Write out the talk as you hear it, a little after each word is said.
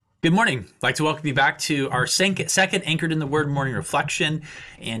Good morning. I'd like to welcome you back to our second Anchored in the Word morning reflection.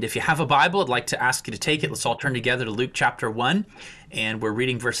 And if you have a Bible, I'd like to ask you to take it. Let's all turn together to Luke chapter 1. And we're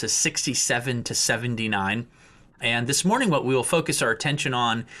reading verses 67 to 79. And this morning, what we will focus our attention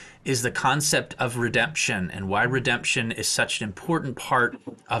on is the concept of redemption and why redemption is such an important part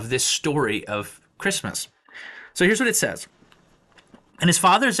of this story of Christmas. So here's what it says. And his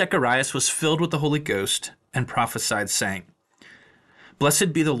father Zechariah was filled with the Holy Ghost and prophesied, saying,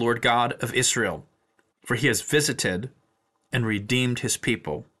 Blessed be the Lord God of Israel, for he has visited and redeemed his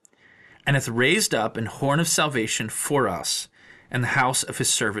people, and hath raised up an horn of salvation for us and the house of his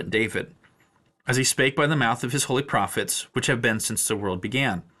servant David, as he spake by the mouth of his holy prophets, which have been since the world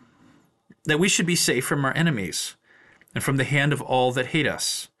began, that we should be safe from our enemies, and from the hand of all that hate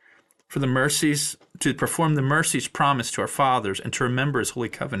us, for the mercies, to perform the mercies promised to our fathers, and to remember his holy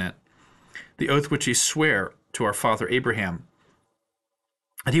covenant, the oath which he sware to our father Abraham,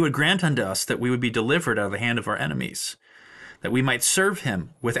 that he would grant unto us that we would be delivered out of the hand of our enemies, that we might serve him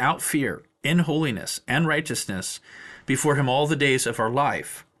without fear, in holiness and righteousness, before him all the days of our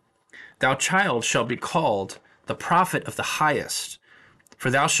life. Thou, child, shalt be called the prophet of the highest, for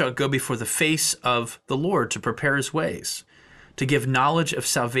thou shalt go before the face of the Lord to prepare his ways, to give knowledge of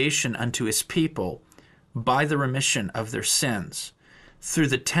salvation unto his people by the remission of their sins, through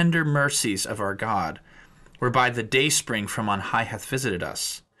the tender mercies of our God, whereby the dayspring from on high hath visited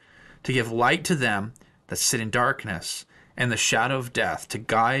us, to give light to them that sit in darkness and the shadow of death, to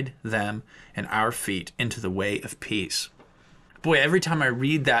guide them and our feet into the way of peace. Boy, every time I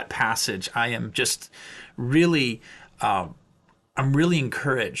read that passage, I am just really, I'm really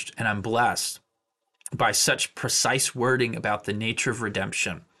encouraged and I'm blessed by such precise wording about the nature of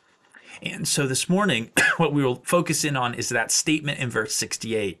redemption. And so this morning, what we will focus in on is that statement in verse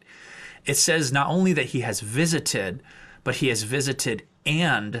 68. It says not only that he has visited, but he has visited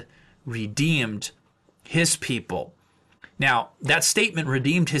and redeemed his people. Now, that statement,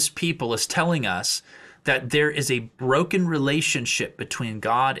 redeemed his people, is telling us that there is a broken relationship between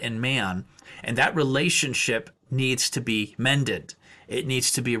God and man, and that relationship needs to be mended. It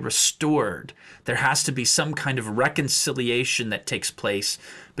needs to be restored. There has to be some kind of reconciliation that takes place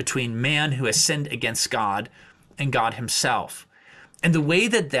between man who has sinned against God and God himself. And the way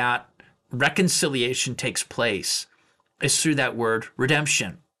that reconciliation takes place is through that word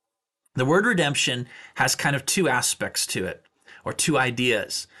redemption. The word redemption has kind of two aspects to it, or two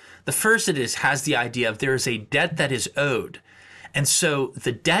ideas. The first has the idea of there is a debt that is owed. And so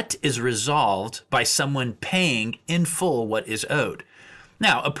the debt is resolved by someone paying in full what is owed.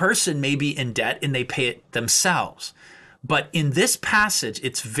 Now, a person may be in debt and they pay it themselves. But in this passage,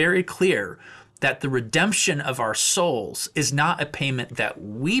 it's very clear that the redemption of our souls is not a payment that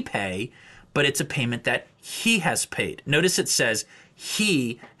we pay, but it's a payment that he has paid. Notice it says,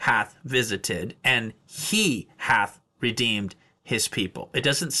 he hath visited and he hath redeemed his people. It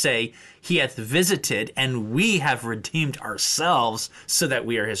doesn't say he hath visited and we have redeemed ourselves so that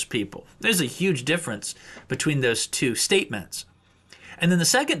we are his people. There's a huge difference between those two statements. And then the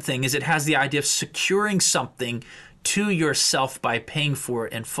second thing is it has the idea of securing something to yourself by paying for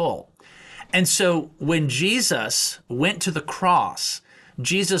it in full. And so when Jesus went to the cross,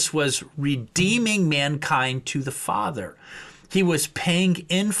 Jesus was redeeming mankind to the Father. He was paying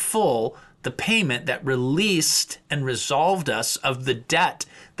in full the payment that released and resolved us of the debt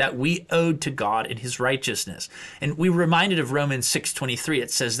that we owed to God in his righteousness. And we were reminded of Romans 6:23.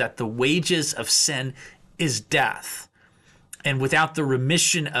 It says that the wages of sin is death. And without the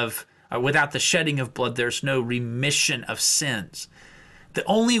without the shedding of blood, there's no remission of sins. The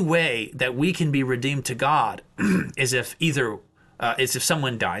only way that we can be redeemed to God is if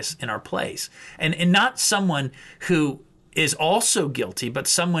someone dies in our place, and not someone who is also guilty, but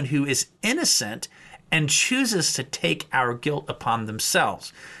someone who is innocent and chooses to take our guilt upon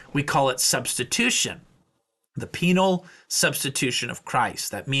themselves. We call it substitution, the penal substitution of Christ.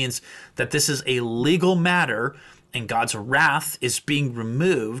 That means that this is a legal matter, and God's wrath is being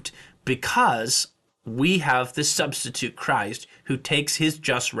removed because we have the substitute Christ who takes his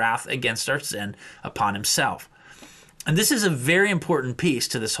just wrath against our sin upon himself. And this is a very important piece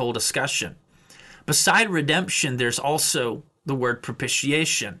to this whole discussion. Beside redemption, there's also the word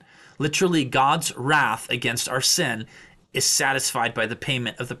propitiation. Literally, God's wrath against our sin is satisfied by the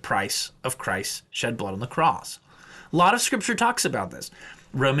payment of the price of Christ's shed blood on the cross. A lot of scripture talks about this.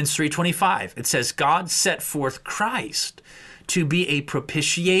 Romans 3:25, it says, God set forth Christ to be a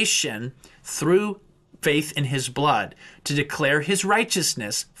propitiation through faith in his blood, to declare his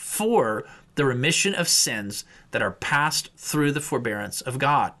righteousness for the remission of sins that are passed through the forbearance of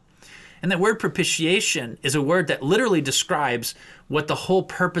God. And that word propitiation is a word that literally describes what the whole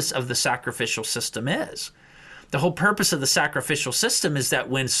purpose of the sacrificial system is. The whole purpose of the sacrificial system is that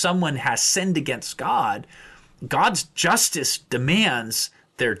when someone has sinned against God, God's justice demands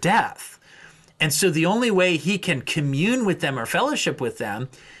their death. And so the only way he can commune with them or fellowship with them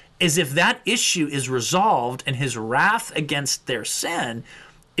is if that issue is resolved and his wrath against their sin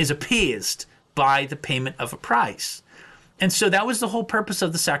is appeased by the payment of a price. And so that was the whole purpose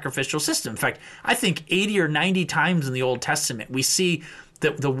of the sacrificial system. In fact, I think 80 or 90 times in the Old Testament, we see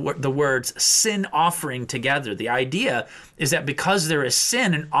the words sin offering together. The idea is that because there is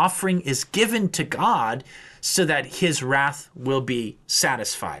sin, an offering is given to God so that his wrath will be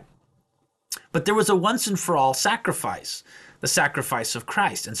satisfied. But there was a once and for all sacrifice, the sacrifice of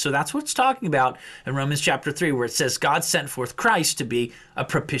Christ. And so that's what it's talking about in Romans chapter 3, where it says God sent forth Christ to be a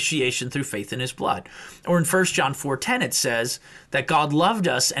propitiation through faith in his blood. Or in 1 John 4:10, it says that God loved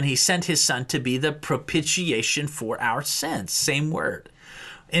us and he sent his son to be the propitiation for our sins. Same word.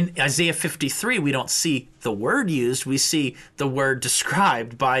 In Isaiah 53, we don't see the word used. We see the word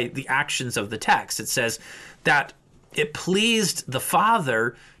described by the actions of the text. It says that it pleased the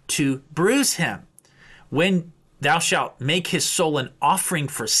Father to bruise him. When thou shalt make his soul an offering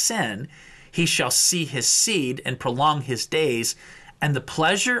for sin, he shall see his seed and prolong his days, and the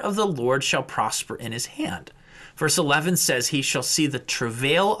pleasure of the Lord shall prosper in his hand. Verse 11 says, he shall see the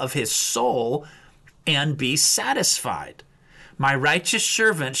travail of his soul and be satisfied. My righteous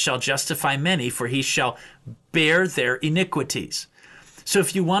servant shall justify many, for he shall bear their iniquities. So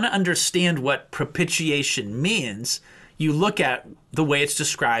if you want to understand what propitiation means, you look at the way it's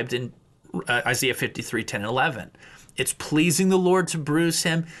described in Isaiah 53, 10 and 11. It's pleasing the Lord to bruise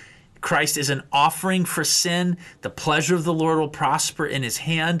him. Christ is an offering for sin. The pleasure of the Lord will prosper in his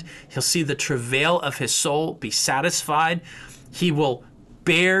hand. He'll see the travail of his soul be satisfied. He will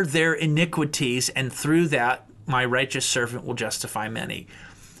bear their iniquities, and through that, my righteous servant will justify many.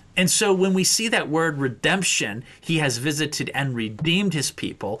 And so when we see that word redemption, he has visited and redeemed his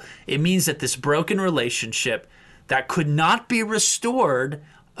people, it means that this broken relationship that could not be restored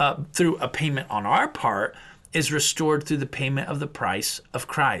through a payment on our part is restored through the payment of the price of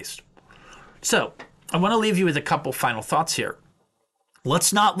Christ. So I want to leave you with a couple final thoughts here.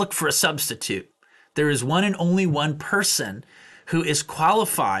 Let's not look for a substitute. There is one and only one person who is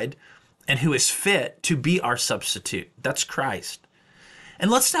qualified and who is fit to be our substitute. That's Christ. And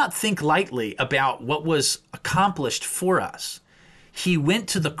let's not think lightly about what was accomplished for us. He went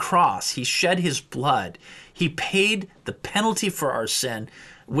to the cross. He shed his blood. He paid the penalty for our sin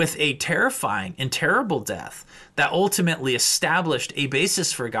with a terrifying and terrible death that ultimately established a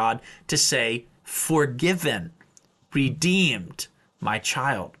basis for God to say, forgiven, redeemed, my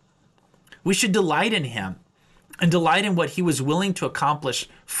child. We should delight in him and delight in what he was willing to accomplish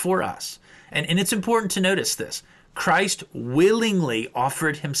for us. And it's important to notice this. Christ willingly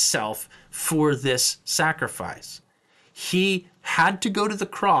offered himself for this sacrifice. He had to go to the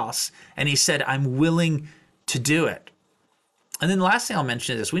cross, and he said, I'm willing to do it. And then the last thing I'll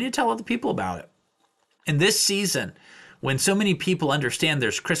mention is this. We need to tell other people about it. In this season, when so many people understand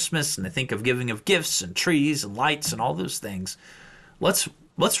there's Christmas and they think of giving of gifts and trees and lights and all those things, let's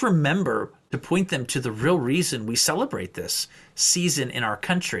remember to point them to the real reason we celebrate this season in our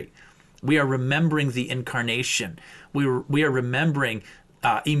country. We are remembering the incarnation. We are remembering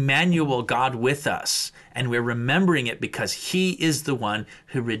Emmanuel, God with us. And we're remembering it because he is the one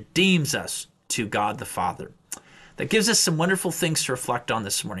who redeems us to God the Father. That gives us some wonderful things to reflect on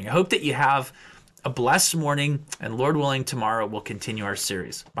this morning. I hope that you have a blessed morning, and Lord willing, tomorrow we'll continue our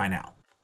series. Bye now.